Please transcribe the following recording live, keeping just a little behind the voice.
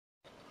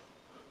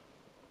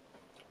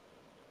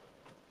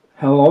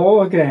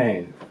Hello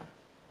again.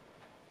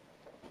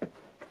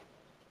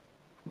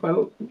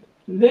 Well,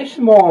 this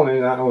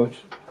morning I was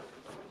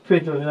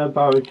fiddling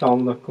about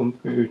on the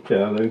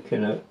computer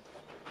looking at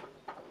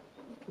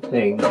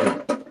things.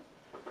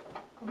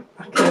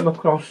 I came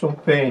across some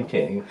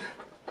paintings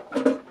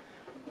a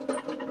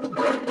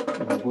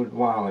good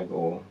while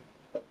ago.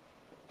 I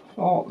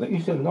thought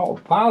these are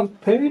not bad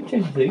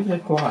paintings, these are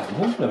quite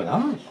good, they're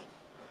nice.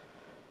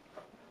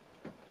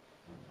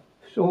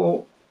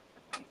 So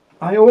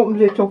I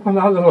opened it up and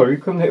had a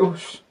look, and they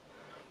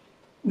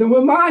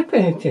were my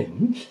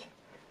paintings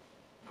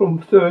from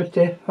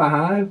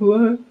 35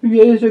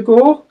 years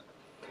ago,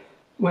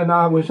 when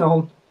I was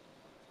on,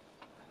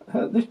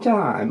 at the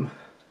time,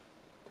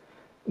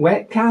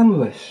 wet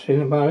canvas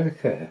in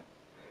America,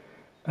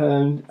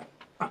 and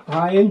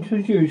I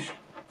introduced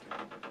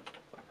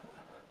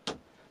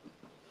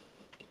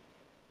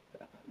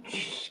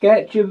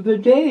sketch of the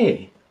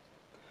day,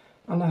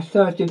 and I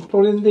started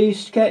putting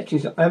these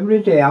sketches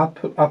every day. I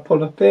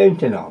put a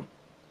painting on,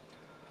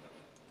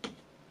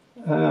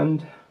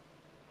 and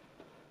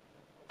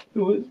it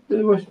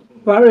was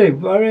very,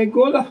 very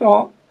good. I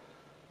thought,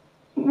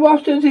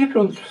 what a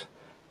difference.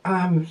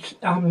 I'm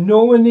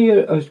nowhere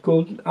near as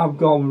good. I've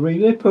gone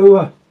really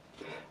poor.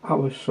 I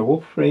was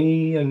so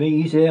free and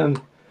easy, and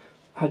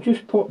I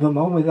just put them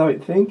on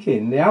without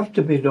thinking. They have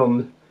to be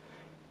done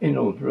in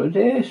under a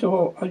day,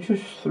 so I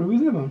just threw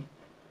them on.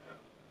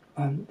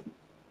 And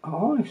I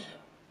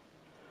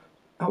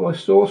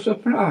was so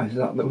surprised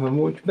that they were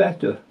much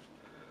better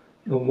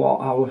than what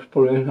I was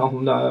putting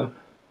on now.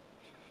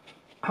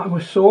 I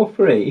was so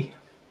free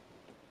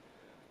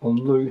and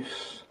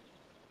loose,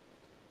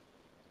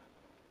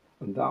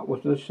 and that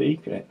was the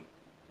secret.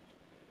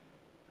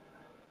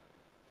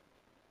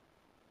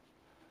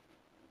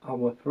 I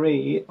was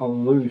free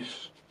and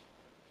loose,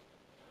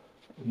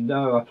 and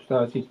now I've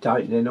started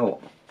tightening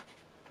up.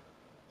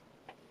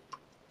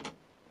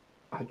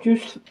 I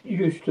just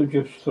used to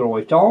just throw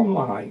it on,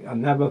 like, I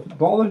never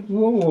bothered,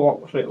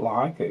 what's it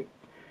like? It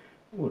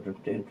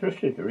wasn't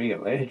interested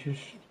really,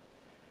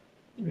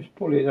 just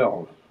put it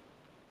on.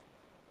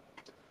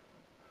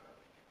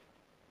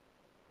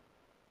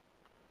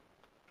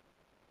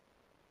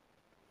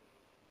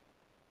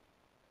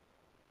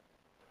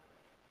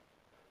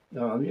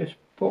 Now I've just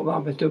put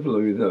that bit of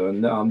blue there,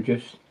 and now I'm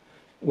just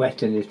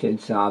wetting it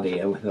inside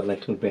here with a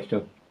little bit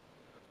of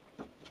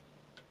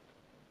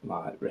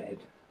light red.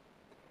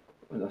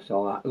 When I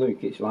saw that,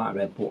 look, it's light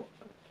red, but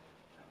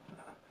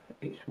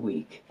it's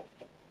weak.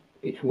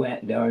 It's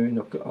wet down,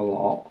 look at a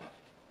lot,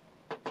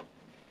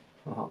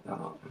 like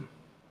that.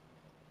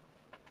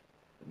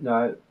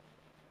 Now,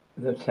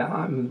 the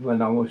time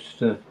when I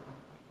was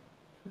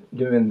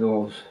doing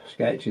those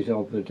sketches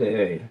of the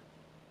day,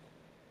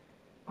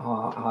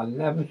 I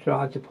never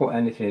tried to put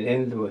anything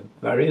in. They were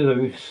very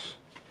loose.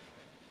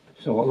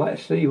 So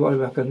let's see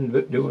whether I can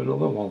do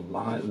another one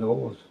like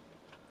those.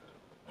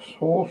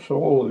 So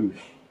loose.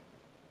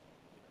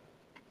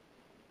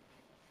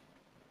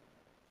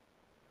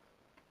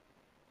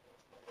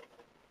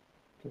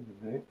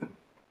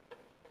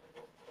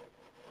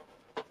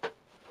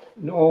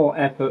 No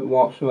effort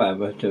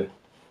whatsoever to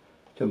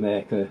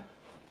make a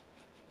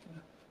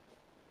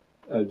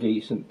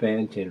decent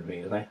painting,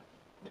 really,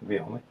 to be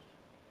honest.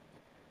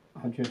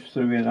 I just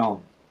threw it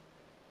on.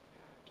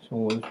 So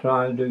we'll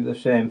try and do the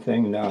same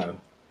thing now.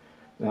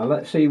 Now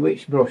let's see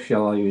which brush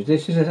shall I use.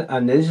 This is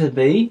an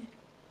Isabie,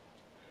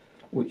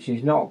 which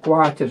is not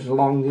quite as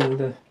long in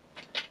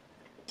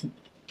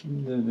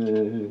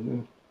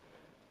the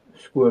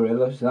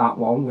squirrel as that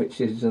one, which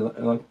is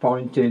a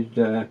pointed,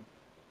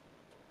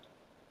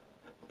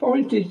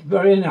 pointed,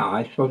 very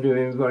nice for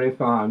doing very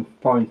fine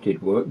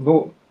pointed work,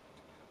 but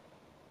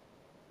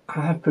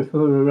I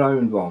prefer a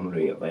round one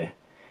really.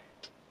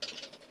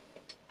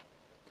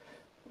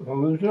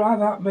 We'll dry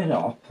that bit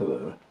off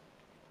there.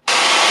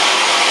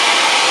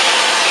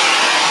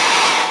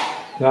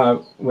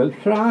 Now we'll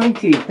try and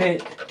keep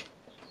it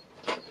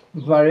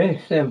very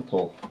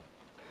simple,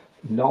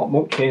 not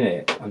much in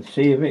it, and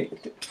see if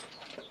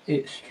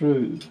it's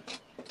true.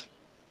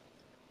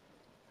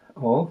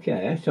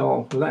 Okay,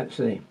 so let's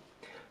see.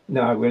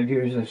 Now we'll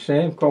use the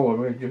same colour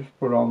we just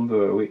put on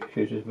there, which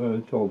is a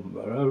burnt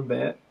umber, a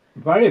bit,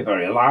 very,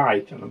 very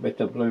light, and a bit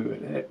of blue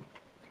in it.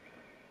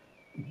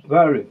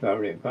 Very,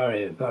 very,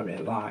 very, very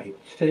light.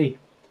 See,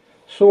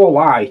 so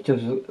light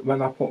as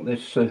when I put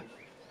this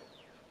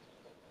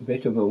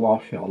bit of a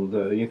wash on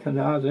there, you can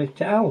hardly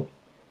tell.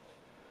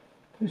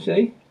 You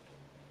see?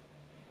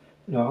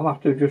 Now I'll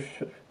have to just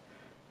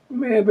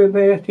maybe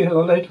make it a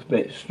little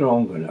bit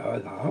stronger now,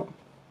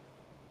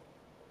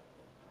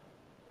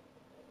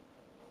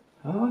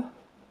 that.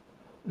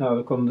 Now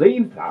we can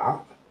leave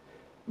that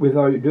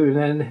without doing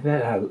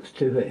anything else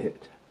to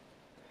it.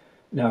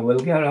 Now we'll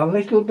get a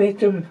little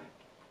bit of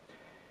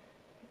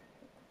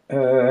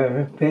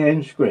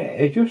Payne's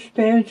grey, just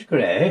Payne's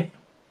grey,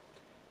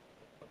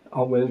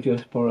 and we'll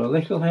just put a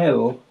little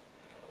hill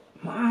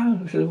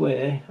miles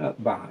away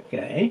at back,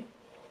 eh?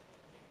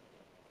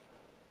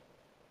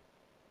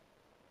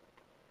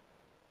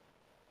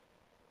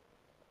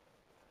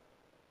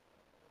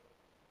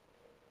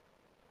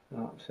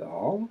 That's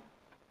all.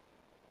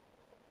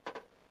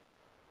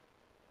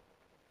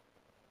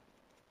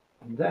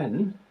 And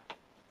then,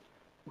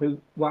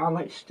 while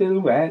it's still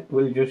wet,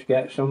 we'll just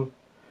get some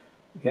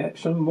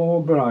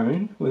more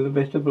brown with a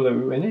bit of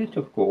blue in it,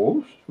 of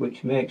course,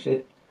 which makes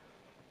it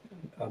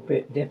a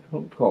bit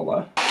different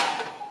colour.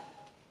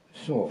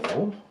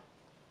 So,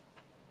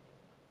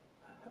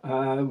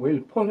 we'll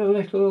put a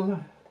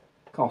little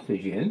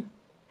cottage in.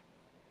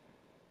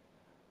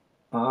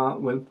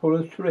 We'll put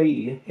a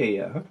tree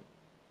here.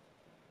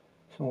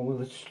 So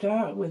we'll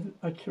start with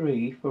a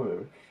tree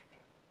first,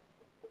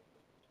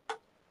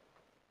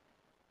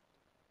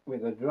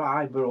 with a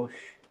dry brush.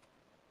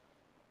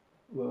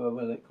 Where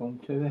will it come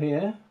to?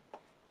 Here?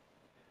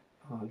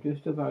 Oh,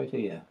 just about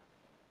here.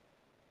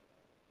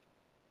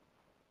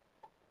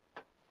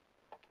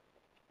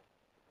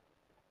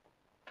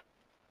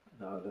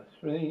 Now the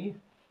tree,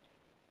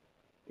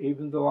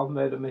 even though I've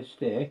made a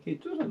mistake,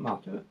 it doesn't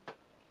matter.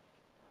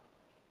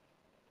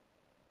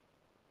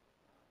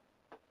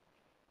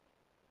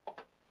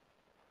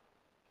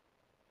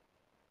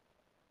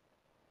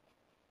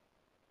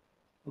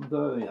 And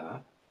there we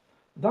are.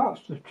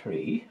 That's the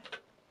tree.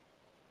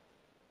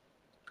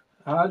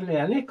 Hardly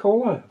any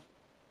colour.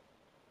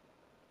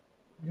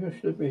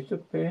 Just a bit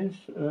of paint,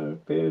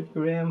 paint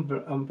grey and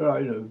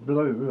brown,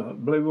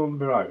 blue and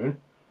brown.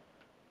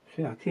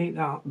 See, I keep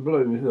that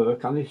blue there,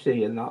 can you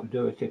see, in that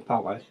dirty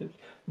palette? It's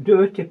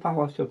dirty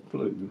palette of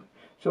blue.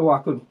 So I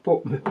could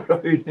put my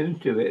brown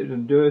into it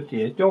and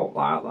dirty it up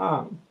like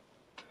that.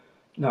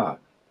 Now,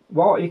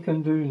 what you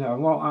can do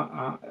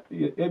now,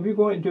 if you're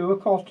going to do a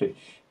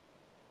cottage,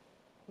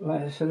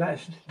 let's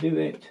do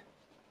it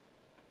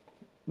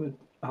with,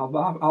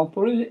 I'll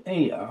put it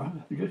here,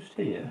 just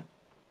here.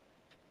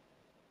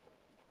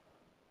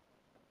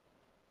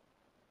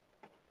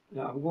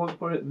 Now I'm going to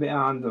put it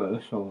behind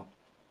there, so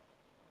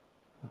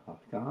I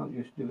can't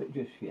just do it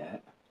just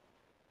yet.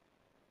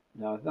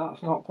 Now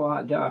that's not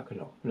quite dark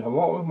enough. Now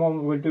what we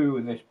want to do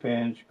with this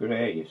paint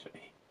grey, you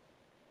see,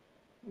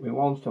 we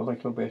want a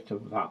little bit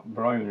of that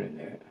brown in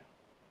it,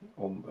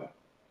 umber.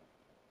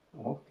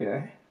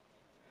 Okay,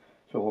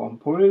 so I'm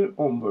putting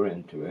umber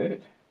into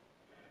it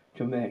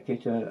to make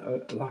it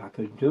like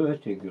a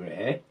dirty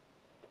grey,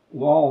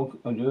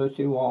 a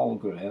dirty wall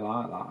grey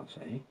like that,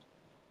 see?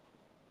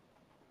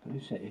 Can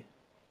you see?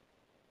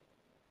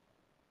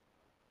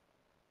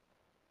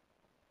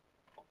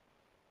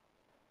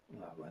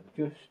 Now we'll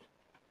just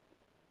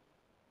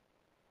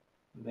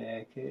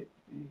make it,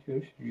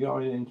 just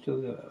join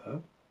into there.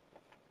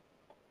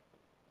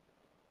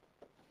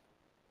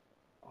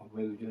 And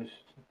we'll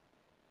just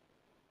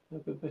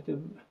have a bit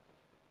of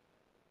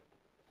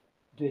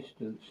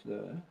distance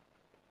there.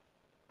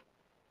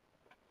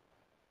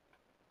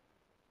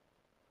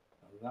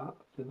 And that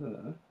to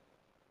there.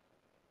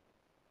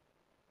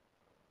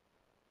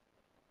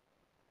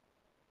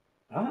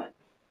 Right?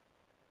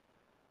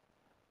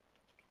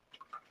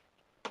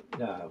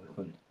 Now we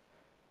can,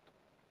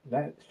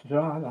 let's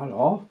dry that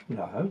off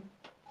now.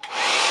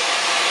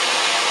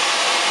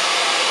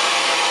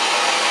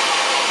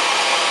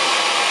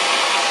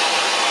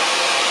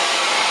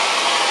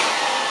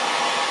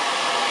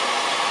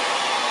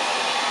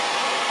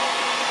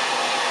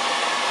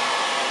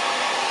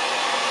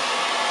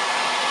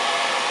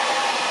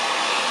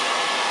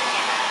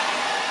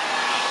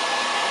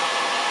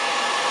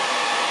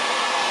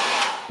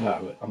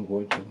 Now I'm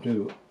going to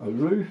do a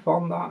roof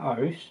on that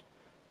house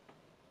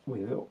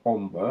with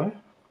umber,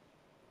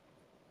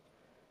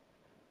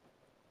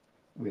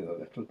 with a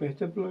little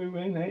bit of blue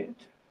in it.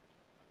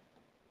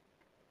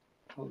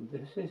 And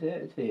this is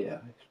it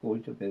here, it's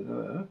going to be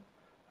there.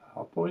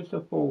 I'll put it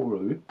a full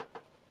roof,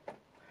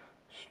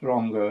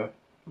 stronger,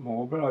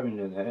 more brown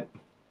in it.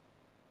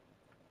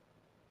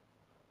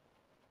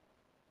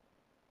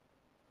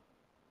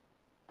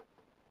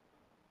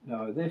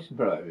 Now this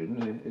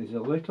brown is a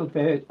little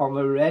bit on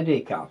the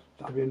reddy cast,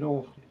 have you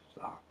noticed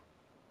that?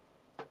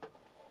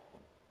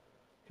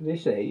 Can you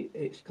see,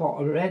 it's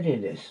got a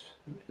redness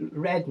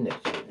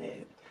in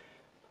it.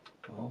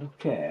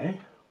 Okay,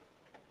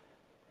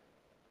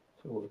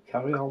 so we'll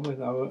carry on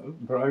with our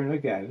brown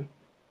again.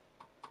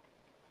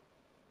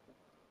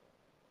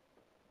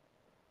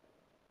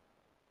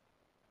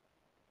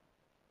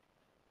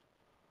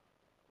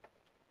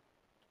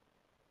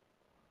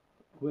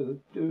 We'll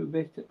do a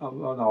bit of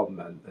an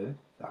augment this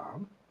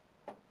time.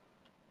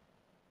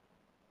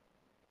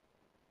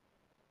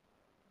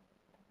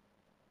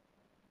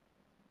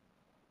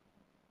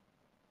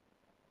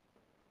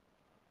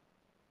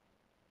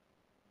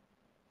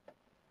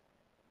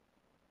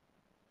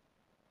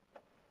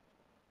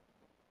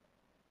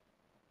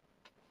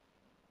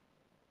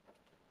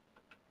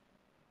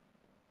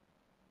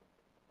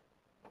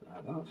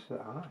 Now that's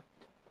that.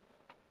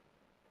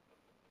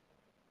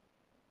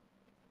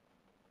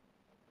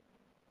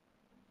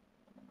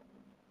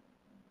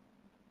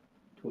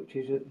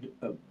 Touches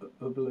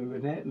a blue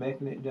in it,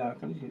 making it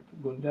darker, and it's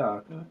going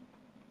darker.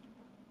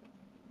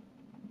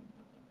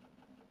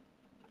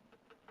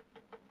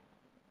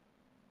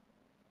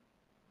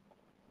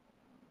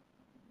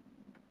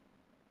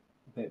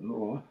 A bit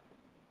more.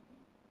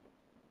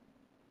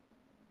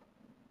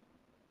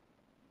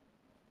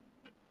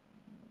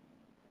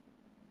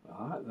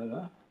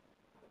 there.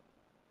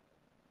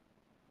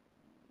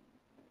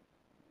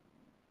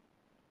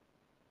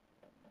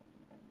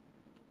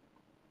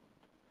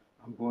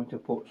 I'm going to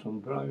put some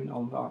brown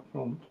on that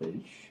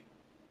frontage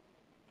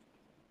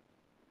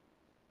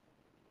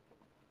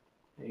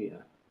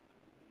here.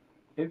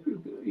 If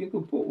you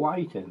can put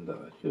white in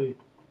there too,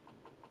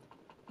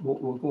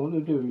 but we're going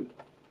to do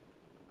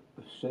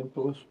as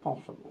simple as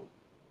possible.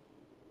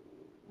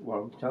 What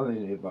I'm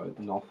telling you about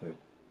nothing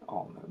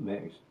on it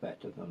makes it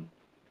better than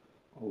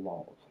a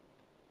lot.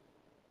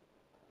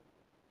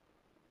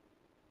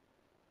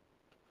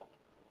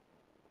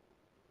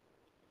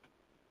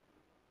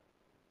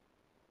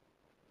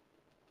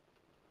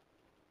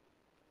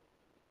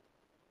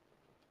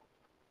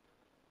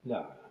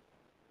 Now,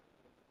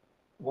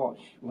 watch,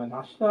 when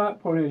I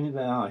start putting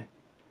the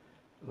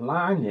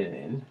lining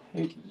in,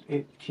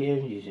 it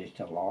changes it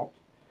a lot,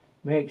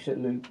 makes it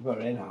look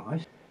very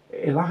nice.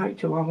 I like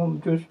to have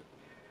them just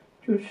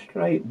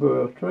straight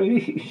bare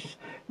trees.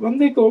 When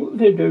they do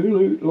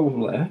look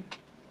lovely.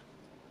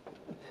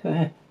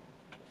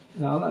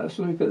 Now let's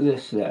look at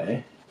this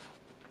there.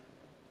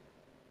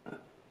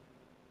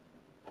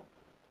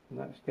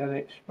 Let's get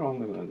it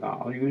stronger than that.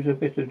 I'll use a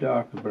bit of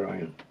darker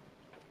brown.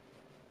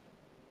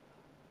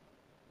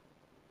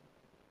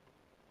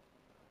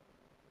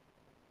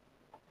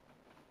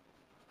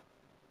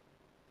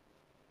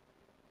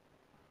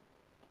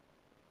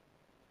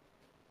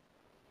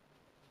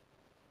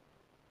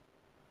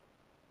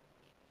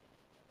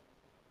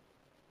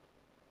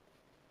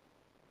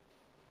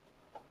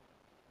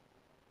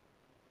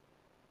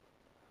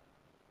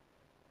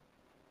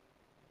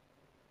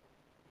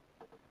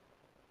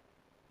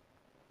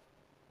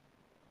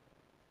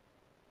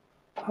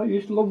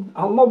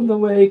 I love the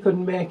way he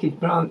can make his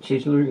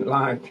branches look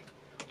like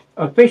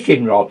a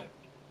fishing rod.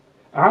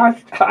 I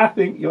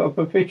think you're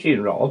a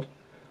fishing rod,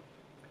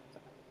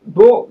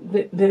 but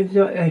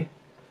they're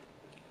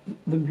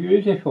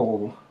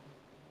beautiful.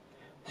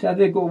 So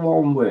they go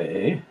one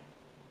way,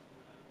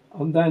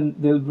 and then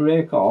they'll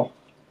break off,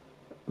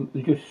 and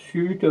they just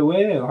shoot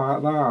away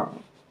like that.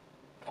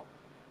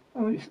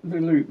 Oh, they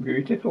look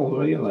beautiful,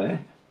 really.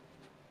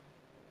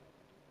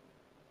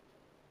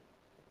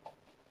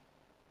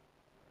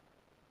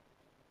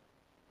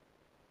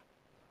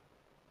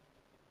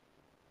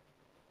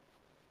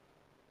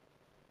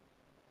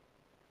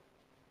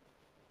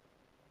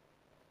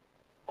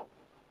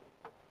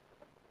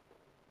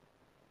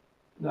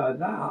 Now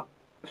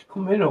that's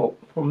coming up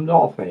from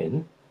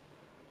nothing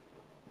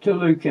to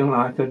looking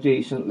like a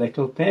decent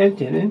little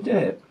painting, isn't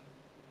it?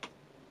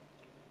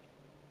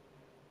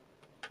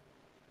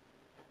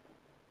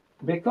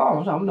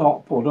 Because I've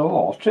not put a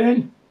lot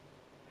in.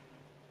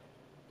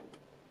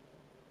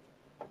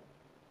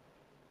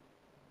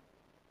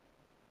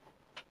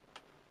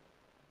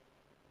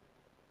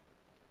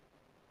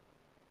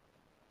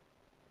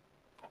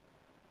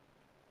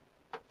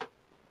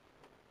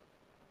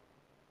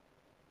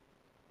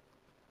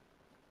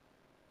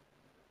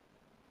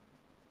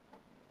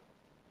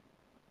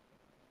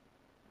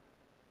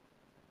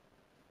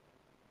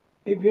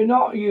 If you're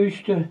not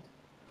used to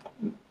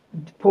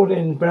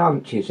putting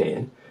branches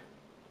in,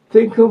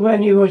 think of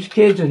when you was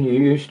kids and you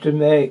used to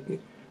make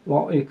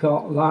what you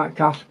call like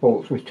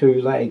catapults with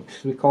two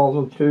legs. We call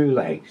them two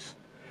legs.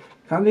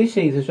 Can you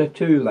see there's a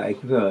two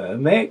leg there?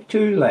 Make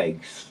two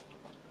legs.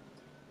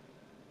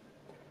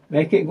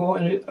 Make it go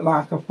in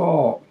like a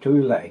fork,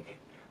 two leg.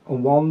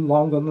 And one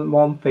longer than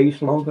one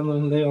piece longer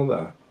than the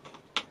other.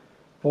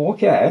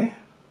 Okay.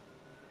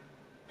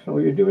 So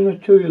you're doing a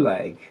two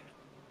leg.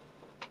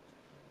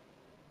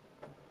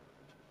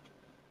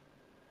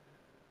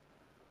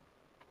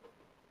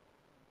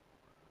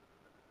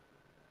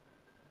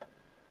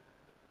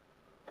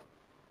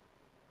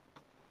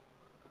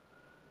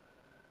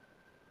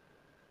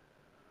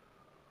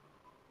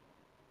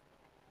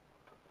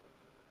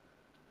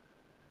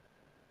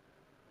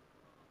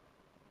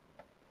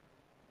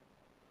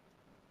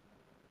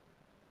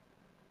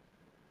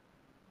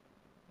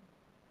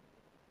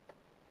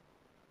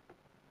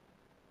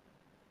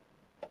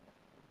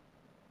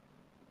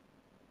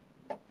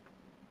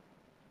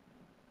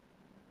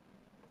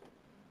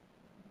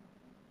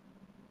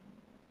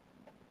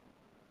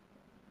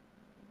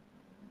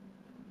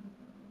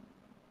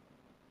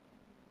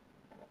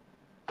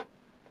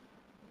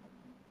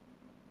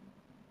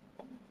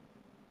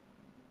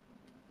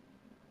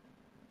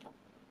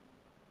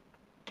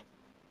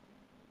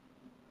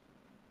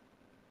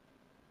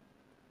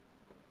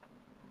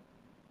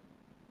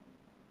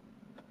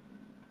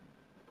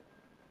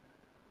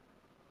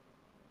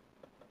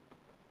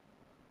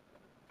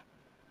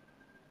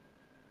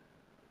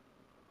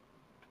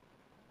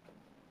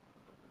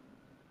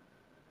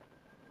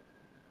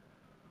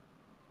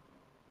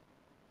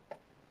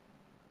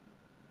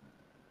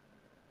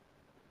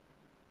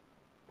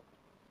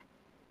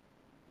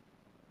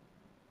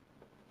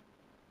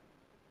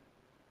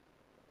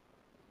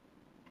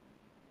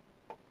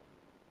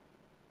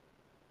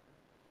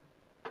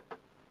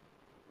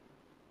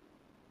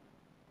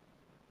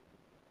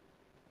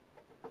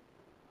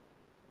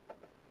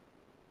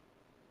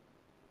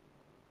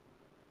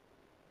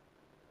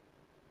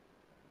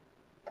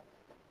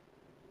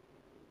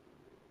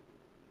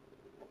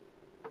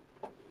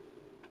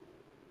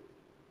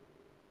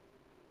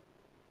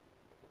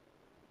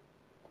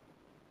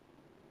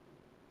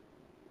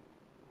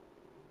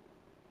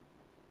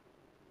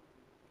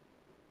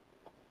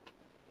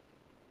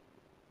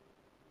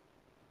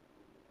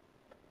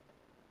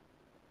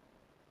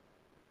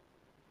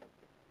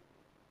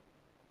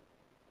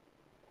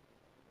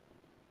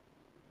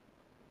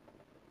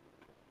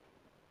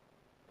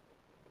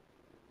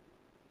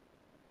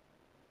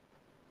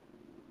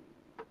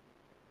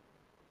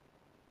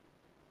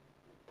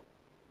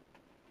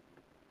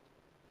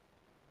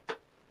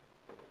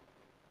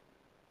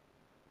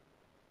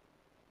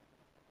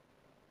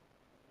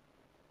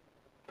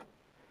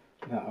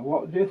 Now,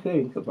 what do you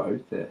think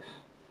about this,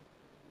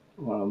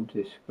 what I'm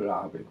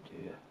describing to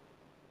you?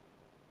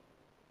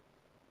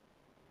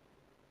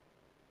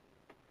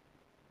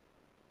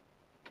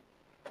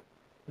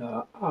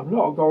 Now, I've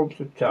not gone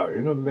to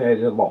town and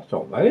made a lot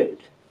of it.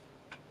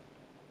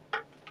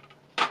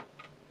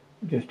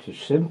 Just a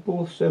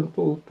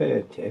simple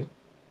painting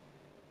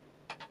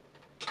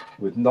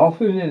with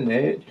nothing in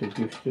it,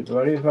 just a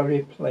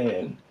very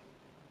plain.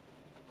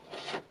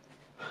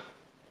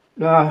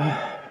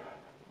 Now,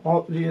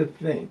 what do you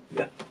think?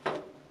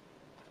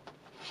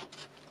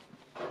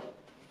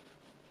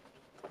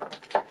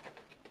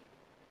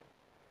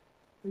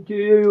 Do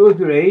you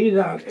agree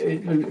that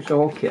it looks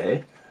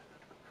okay?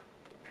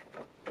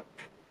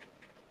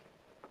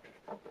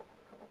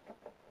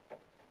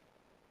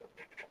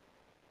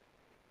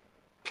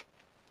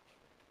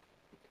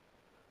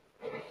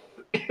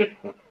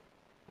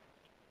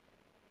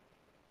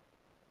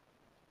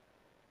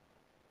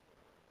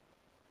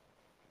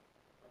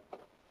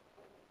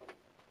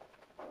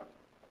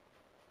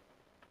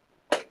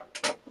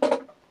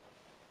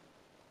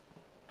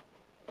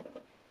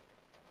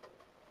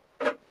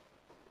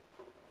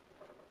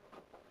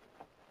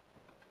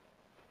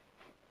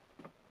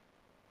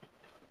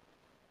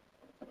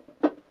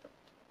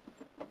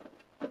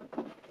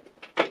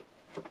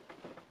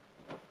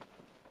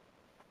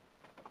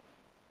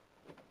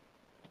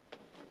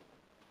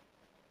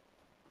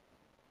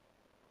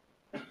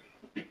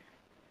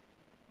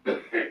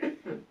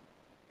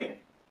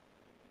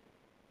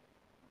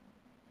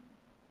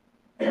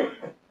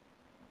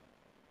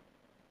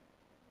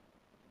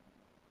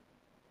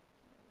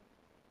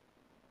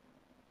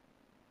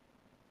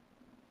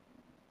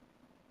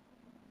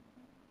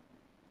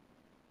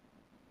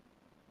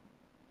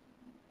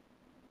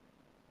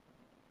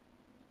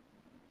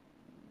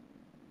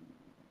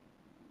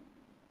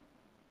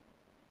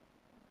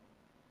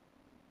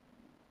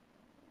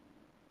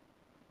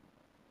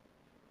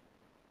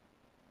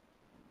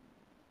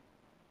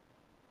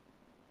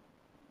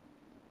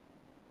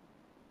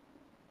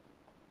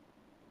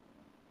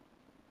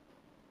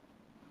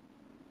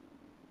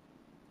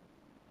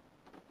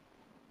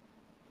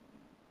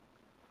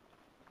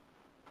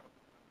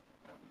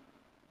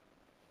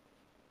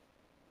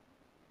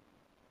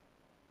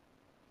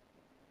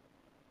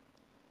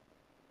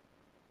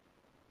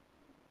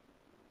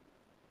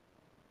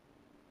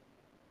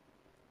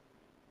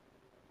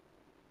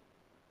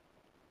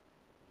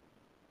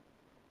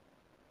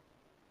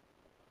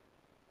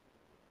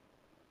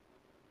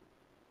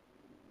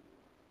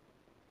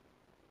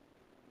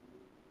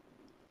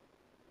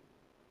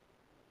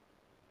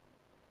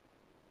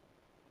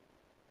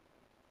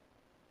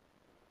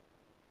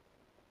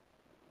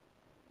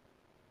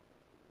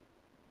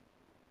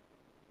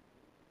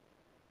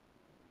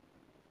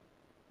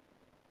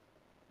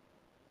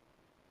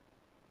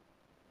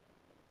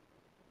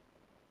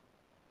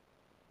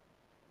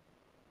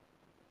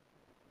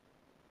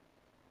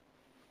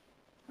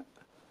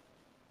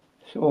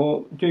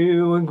 So, do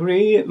you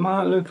agree it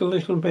might look a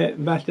little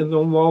bit better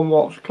than one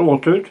what's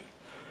cluttered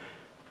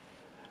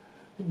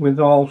with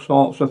all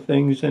sorts of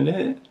things in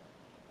it?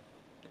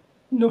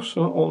 Not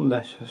so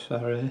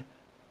unnecessary.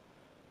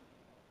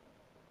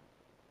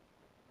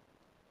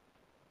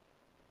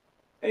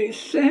 It's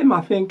same,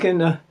 I think,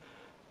 in a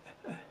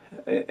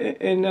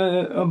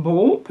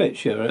boat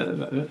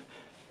picture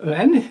or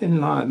anything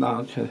like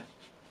that.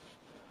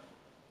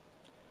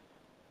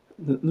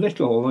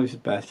 Little is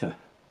better.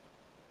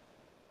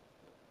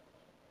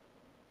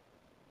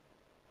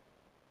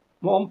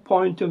 One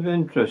point of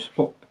interest,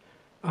 but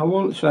I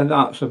wouldn't say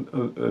that's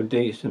a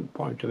decent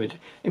point of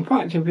interest. In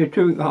fact, if you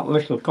took that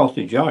little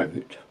cottage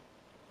out,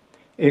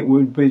 it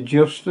would be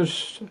just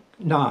as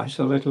nice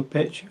a little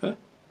picture,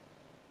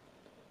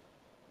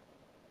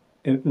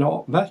 if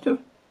not better.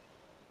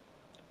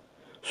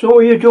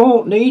 So you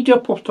don't need to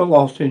put a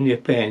lot in your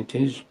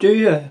paintings, do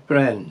you,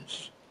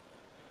 friends?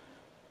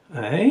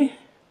 Eh?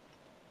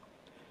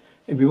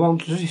 If you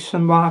want to see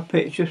some of my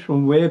pictures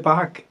from way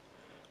back,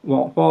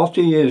 what,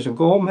 40 years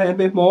ago,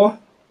 maybe more?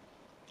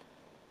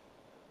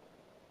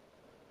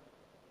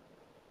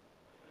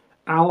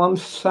 Alan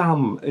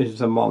Sam is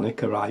the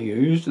moniker I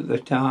used at the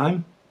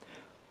time.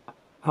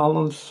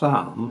 Alan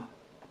Sam,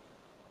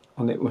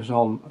 and it was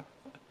on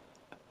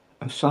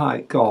a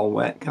site called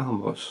Wet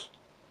Canvas,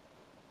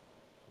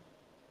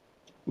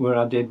 where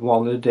I did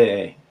one a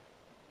day.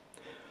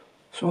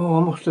 So I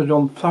must have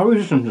done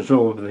thousands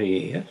over the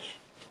years.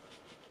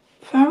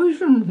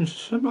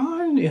 Thousands,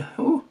 mind you.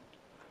 Oh.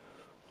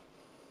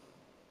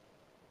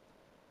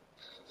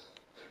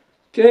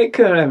 Take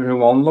care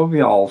everyone, love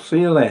you all,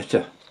 see you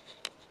later.